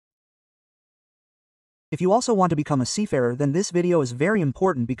If you also want to become a seafarer, then this video is very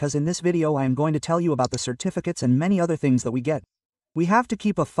important because in this video I am going to tell you about the certificates and many other things that we get. We have to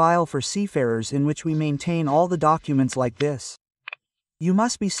keep a file for seafarers in which we maintain all the documents like this. You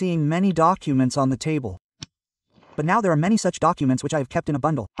must be seeing many documents on the table. But now there are many such documents which I have kept in a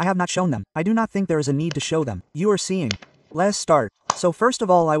bundle. I have not shown them. I do not think there is a need to show them. You are seeing. Let's start. So first of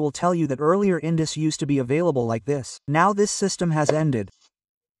all I will tell you that earlier Indus used to be available like this. Now this system has ended.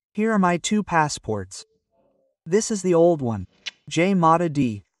 Here are my 2 passports. This is the old one, J Mata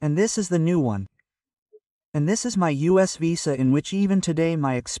D, and this is the new one. And this is my US visa in which even today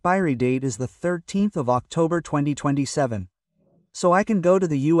my expiry date is the 13th of October 2027. So I can go to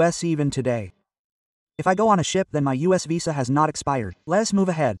the US even today. If I go on a ship then my US visa has not expired. Let's move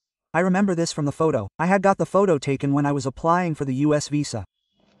ahead. I remember this from the photo. I had got the photo taken when I was applying for the US visa.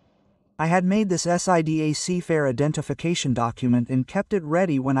 I had made this SIDA Seafarer identification document and kept it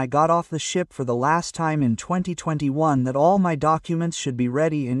ready when I got off the ship for the last time in 2021 that all my documents should be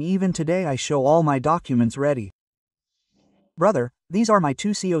ready, and even today I show all my documents ready. Brother, these are my 2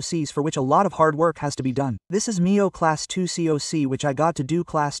 COCs for which a lot of hard work has to be done. This is MEO Class 2 COC which I got to do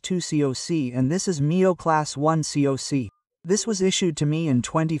Class 2 COC, and this is MEO Class 1 COC. This was issued to me in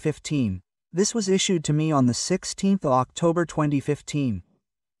 2015. This was issued to me on the 16th of October 2015.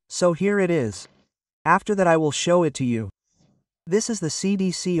 So here it is. After that I will show it to you. This is the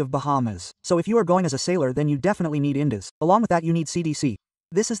CDC of Bahamas. So if you are going as a sailor then you definitely need Indus. Along with that you need CDC.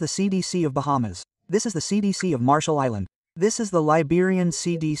 This is the CDC of Bahamas. This is the CDC of Marshall Island. This is the Liberian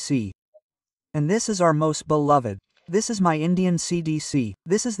CDC. And this is our most beloved. This is my Indian CDC.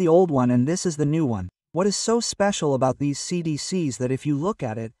 This is the old one and this is the new one. What is so special about these CDCs that if you look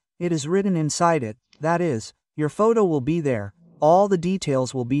at it, it is written inside it, that is, your photo will be there. All the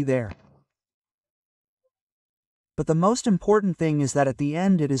details will be there. But the most important thing is that at the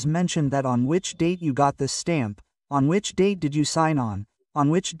end it is mentioned that on which date you got this stamp, on which date did you sign on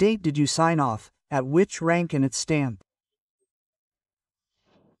which date did you sign off, at which rank in its stamp.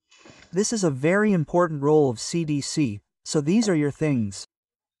 This is a very important role of CDC, so these are your things.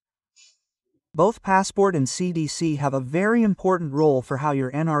 Both passport and CDC have a very important role for how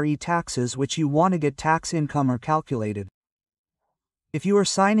your NRE taxes which you want to get tax income are calculated. If you are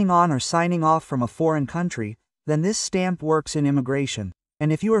signing on or signing off from a foreign country, then this stamp works in immigration.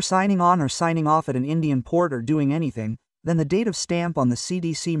 And if you are signing on or signing off at an Indian port or doing anything, then the date of stamp on the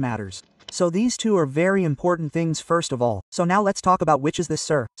CDC matters. So these 2 are very important things first of all. So now let's talk about which is this,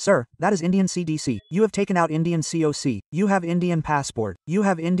 sir. Sir, that is Indian CDC. You have taken out Indian COC. You have Indian passport. You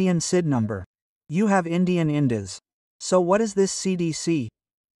have Indian SID number. You have Indian Indus. So what is this CDC?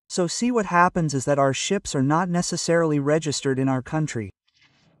 So see, what happens is that our ships are not necessarily registered in our country.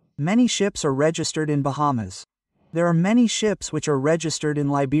 Many ships are registered in Bahamas. There are many ships which are registered in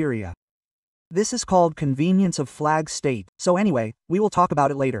Liberia. This is called convenience of flag state. So anyway, we will talk about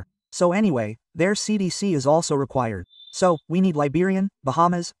it later. So anyway, their CDC is also required. So, we need Liberian,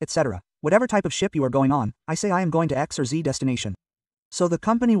 Bahamas, etc. Whatever type of ship you are going on, I say I am going to X or Z destination. So the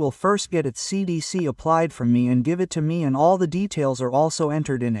company will first get its CDC applied from me and give it to me, and all the details are also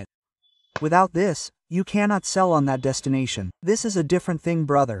entered in it. Without this, you cannot sell on that destination. This is a different thing,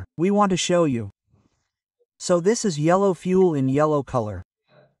 brother. We want to show you. So this is yellow fuel in yellow color.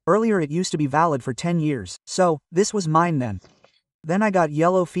 Earlier it used to be valid for 10 years. So, this was mine then. Then I got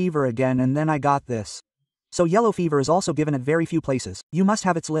yellow fever again, and then I got this. So yellow fever is also given at very few places. You must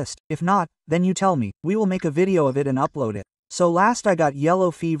have its list. If not, then you tell me. We will make a video of it and upload it. So last I got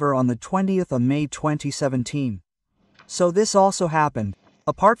yellow fever on the 20th of May 2017. So this also happened.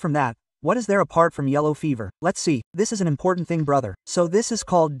 Apart from that, what is there apart from yellow fever? Let's see. This is an important thing, brother. So this is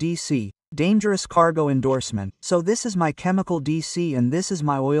called DC, Dangerous Cargo Endorsement. So this is my chemical DC and this is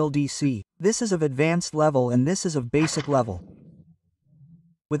my oil DC. This is of advanced level and this is of basic level.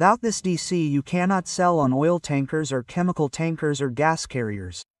 Without this DC you cannot sell on oil tankers or chemical tankers or gas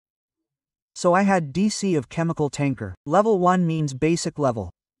carriers. So I had DC of chemical tanker. Level 1 means basic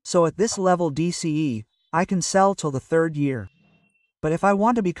level. So at this level DCE, I can sell till the 3rd year. But if I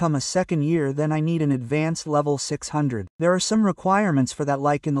want to become a 2nd year then I need an advanced level 600. There are some requirements for that,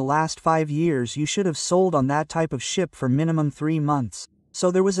 like in the last 5 years you should have sold on that type of ship for minimum 3 months.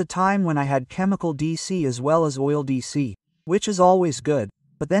 So there was a time when I had chemical DC as well as oil DC, which is always good.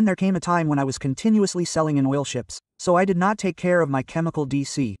 But then there came a time when I was continuously selling in oil ships, so I did not take care of my chemical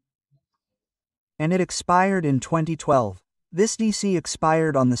DC. And it expired in 2012. This DC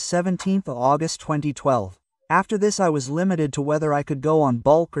expired on the 17th of August 2012. After this I was limited to whether I could go on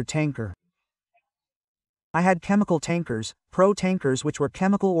bulk or tanker. I had chemical tankers, pro tankers which were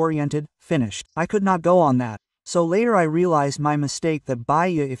chemical oriented, finished. I could not go on that. So later I realized my mistake that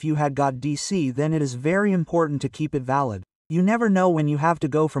Bahia, if you had got DC, then it is very important to keep it valid. You never know when you have to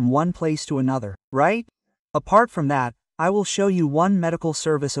go from one place to another, right? Apart from that, I will show you one medical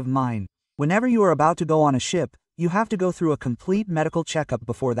service of mine. Whenever you are about to go on a ship, you have to go through a complete medical checkup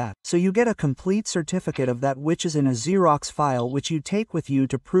before that. So you get a complete certificate of that, which is in a Xerox file which you take with you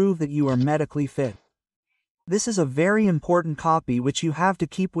to prove that you are medically fit. This is a very important copy which you have to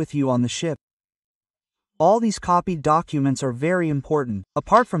keep with you on the ship. All these copied documents are very important.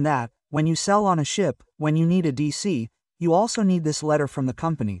 Apart from that, when you sell on a ship, when you need a DC, you also need this letter from the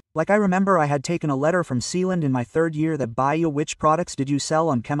company. Like I remember I had taken a letter from Sealand in my 3rd year that Bahia, which products did you sell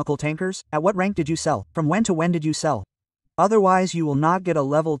on chemical tankers? At what rank did you sell? From when to when did you sell? Otherwise you will not get a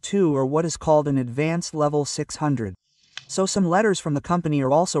level 2 or what is called an advanced level 600. So some letters from the company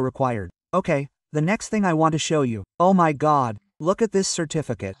are also required. Okay, the next thing I want to show you. Oh my god, look at this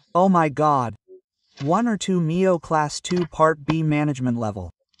certificate. Oh my god. 1 or 2 MEO Class 2 Part B Management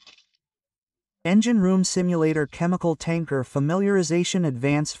Level. Engine Room Simulator Chemical Tanker Familiarization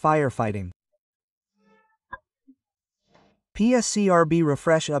Advanced Firefighting. PSCRB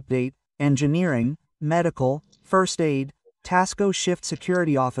Refresh Update, Engineering, Medical, First Aid, TASCO Shift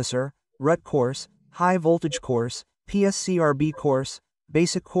Security Officer, RUT Course, High Voltage Course, PSCRB Course,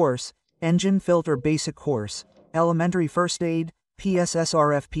 Basic Course, Engine Filter Basic Course, Elementary First Aid,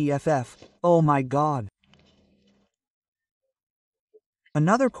 PSSRF-PFF. Oh my god.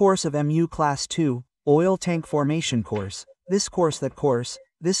 Another course of MU Class 2, Oil Tank Formation Course, this course that course,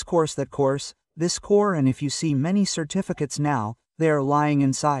 this course that course, this core, and if you see many certificates now, they are lying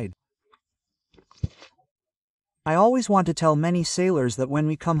inside. I always want to tell many sailors that when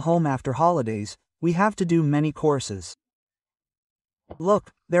we come home after holidays, we have to do many courses.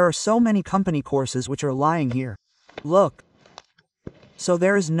 Look, there are so many company courses which are lying here. Look. So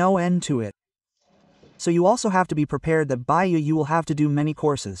there is no end to it. So you also have to be prepared that by you will have to do many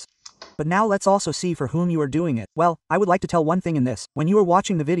courses. But now let's also see for whom you are doing it. Well, I would like to tell one thing in this. When you are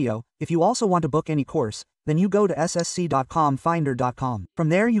watching the video, if you also want to book any course, then you go to ssc.comfinder.com. From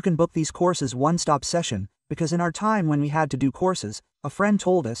there you can book these courses one-stop session, because in our time when we had to do courses, a friend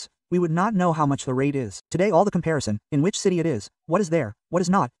told us, we would not know how much the rate is. Today all the comparison, in which city it is, what is there, what is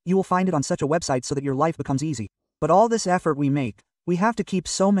not, you will find it on such a website so that your life becomes easy. But all this effort we make, we have to keep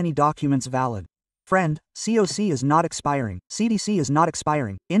so many documents valid. Friend, COC is not expiring, CDC is not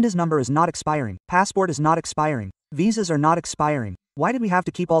expiring, INDAS number is not expiring, passport is not expiring, visas are not expiring. Why did we have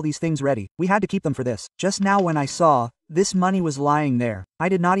to keep all these things ready? We had to keep them for this. Just now when I saw, this money was lying there. I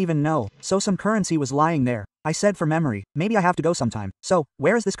did not even know. So some currency was lying there. I said for memory, maybe I have to go sometime. So,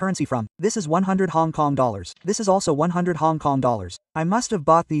 where is this currency from? This is 100 Hong Kong dollars. This is also 100 Hong Kong dollars. I must have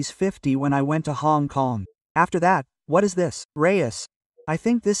bought these 50 when I went to Hong Kong. After that, what is this? Reais. I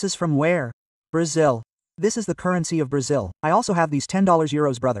think this is from where? Brazil. This is the currency of Brazil. I also have these $10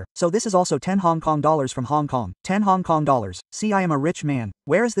 euros, brother. So this is also 10 Hong Kong dollars from Hong Kong. 10 Hong Kong dollars. See, I am a rich man.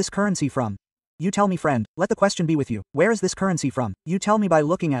 Where is this currency from? You tell me, friend. Let the question be with you. Where is this currency from? You tell me by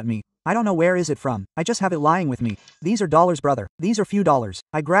looking at me. I don't know where is it from. I just have it lying with me. These are dollars, brother. These are few dollars.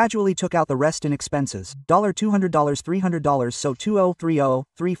 I gradually took out the rest in expenses. $200, $300, so 2030,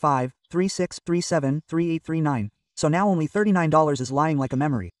 35, 36, 37, 38, 39. So now only $39 is lying like a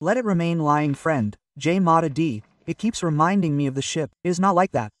memory. Let it remain lying, friend. J Mata D. It keeps reminding me of the ship. It is not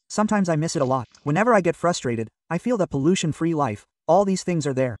like that. Sometimes I miss it a lot. Whenever I get frustrated, I feel that pollution-free life. All these things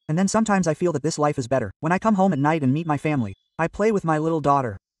are there. And then sometimes I feel that this life is better. When I come home at night and meet my family, I play with my little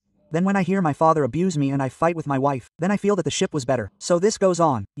daughter. Then when I hear my father abuse me and I fight with my wife, then I feel that the ship was better. So this goes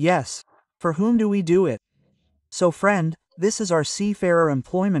on. Yes. For whom do we do it? So friend, this is our Seafarer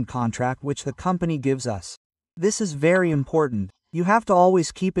employment contract which the company gives us. This is very important. You have to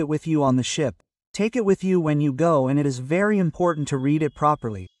always keep it with you on the ship. Take it with you when you go, and it is very important to read it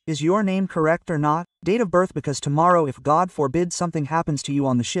properly. Is your name correct or not? Date of birth, because tomorrow if God forbid something happens to you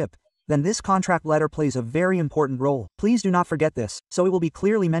on the ship, then this contract letter plays a very important role. Please do not forget this, so it will be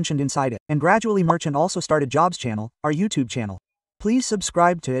clearly mentioned inside it. And gradually Merchant also started Jobs channel, our YouTube channel. Please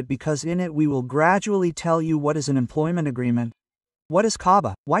subscribe to it because in it we will gradually tell you what is an employment agreement. What is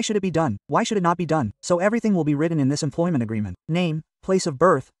CABA? Why should it be done? Why should it not be done? So everything will be written in this employment agreement. Name, place of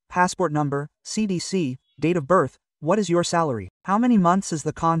birth, passport number, CDC, date of birth, what is your salary? How many months is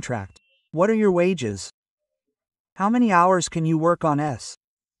the contract? What are your wages? How many hours can you work on S?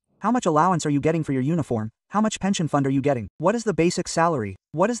 How much allowance are you getting for your uniform? How much pension fund are you getting? What is the basic salary?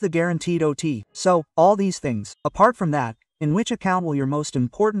 What is the guaranteed OT? So, all these things. Apart from that, in which account will your most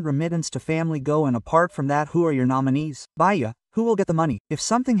important remittance to family go, and apart from that, who are your nominees? Bahia, who will get the money? If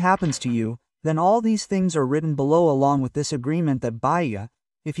something happens to you, then all these things are written below along with this agreement that Bahia,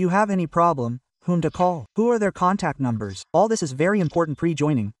 if you have any problem, Whom to call? Who are their contact numbers? All this is very important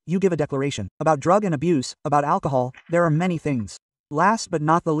pre-joining. You give a declaration. About drug and abuse, about alcohol, there are many things. Last but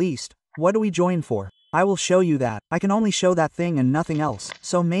not the least, what do we join for? I will show you that. I can only show that thing and nothing else,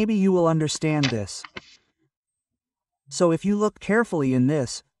 so maybe you will understand this. So if you look carefully in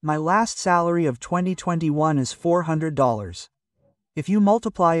this, my last salary of 2021 is $400. If you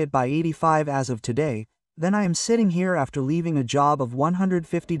multiply it by 85 as of today, then I am sitting here after leaving a job of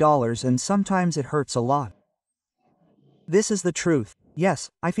 $150 and sometimes it hurts a lot. This is the truth. Yes,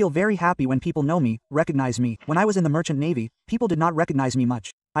 I feel very happy when people know me, recognize me. When I was in the Merchant Navy, people did not recognize me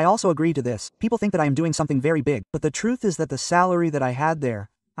much. I also agree to this. People think that I am doing something very big, but the truth is that the salary that I had there,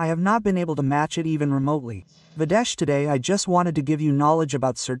 I have not been able to match it even remotely. Videsh, today I just wanted to give you knowledge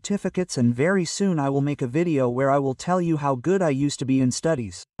about certificates, and very soon I will make a video where I will tell you how good I used to be in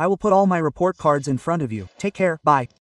studies. I will put all my report cards in front of you. Take care, bye.